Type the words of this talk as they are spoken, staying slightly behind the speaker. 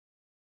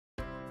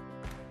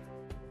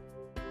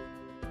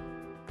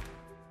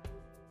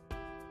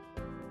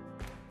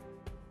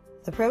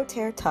The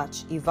ProTear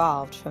Touch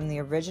evolved from the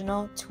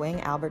original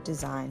Thwing-Albert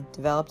design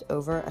developed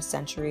over a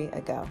century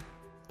ago.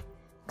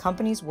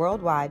 Companies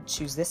worldwide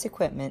choose this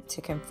equipment to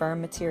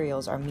confirm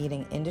materials are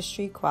meeting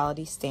industry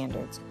quality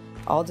standards,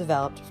 all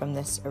developed from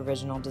this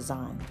original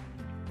design.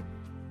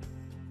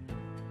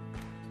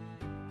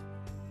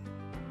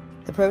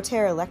 The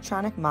ProTear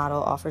electronic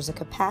model offers a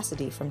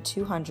capacity from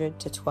 200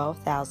 to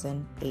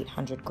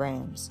 12,800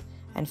 grams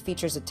and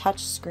features a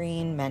touch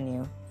screen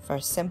menu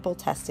for simple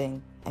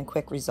testing and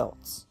quick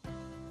results.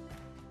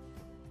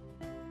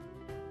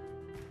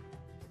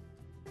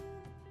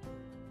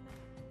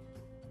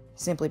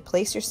 Simply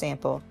place your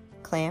sample,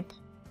 clamp,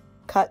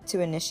 cut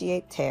to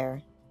initiate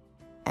tear,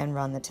 and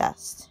run the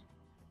test.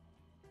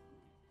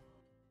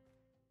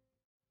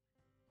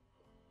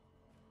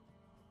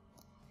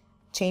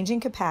 Changing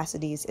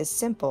capacities is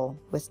simple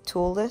with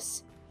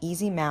toolless,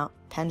 easy mount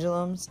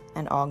pendulums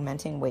and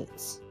augmenting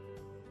weights.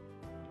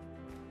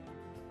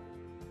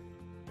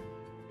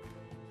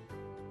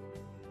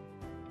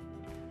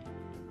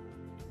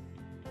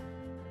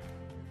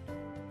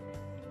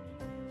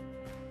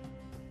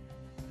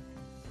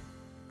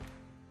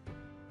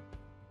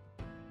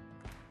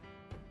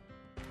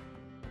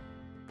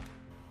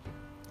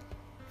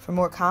 For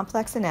more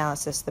complex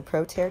analysis, the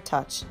ProTear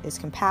Touch is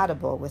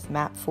compatible with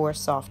Map 4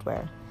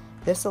 software.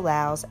 This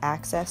allows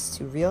access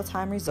to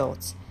real-time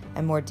results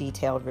and more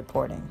detailed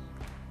reporting.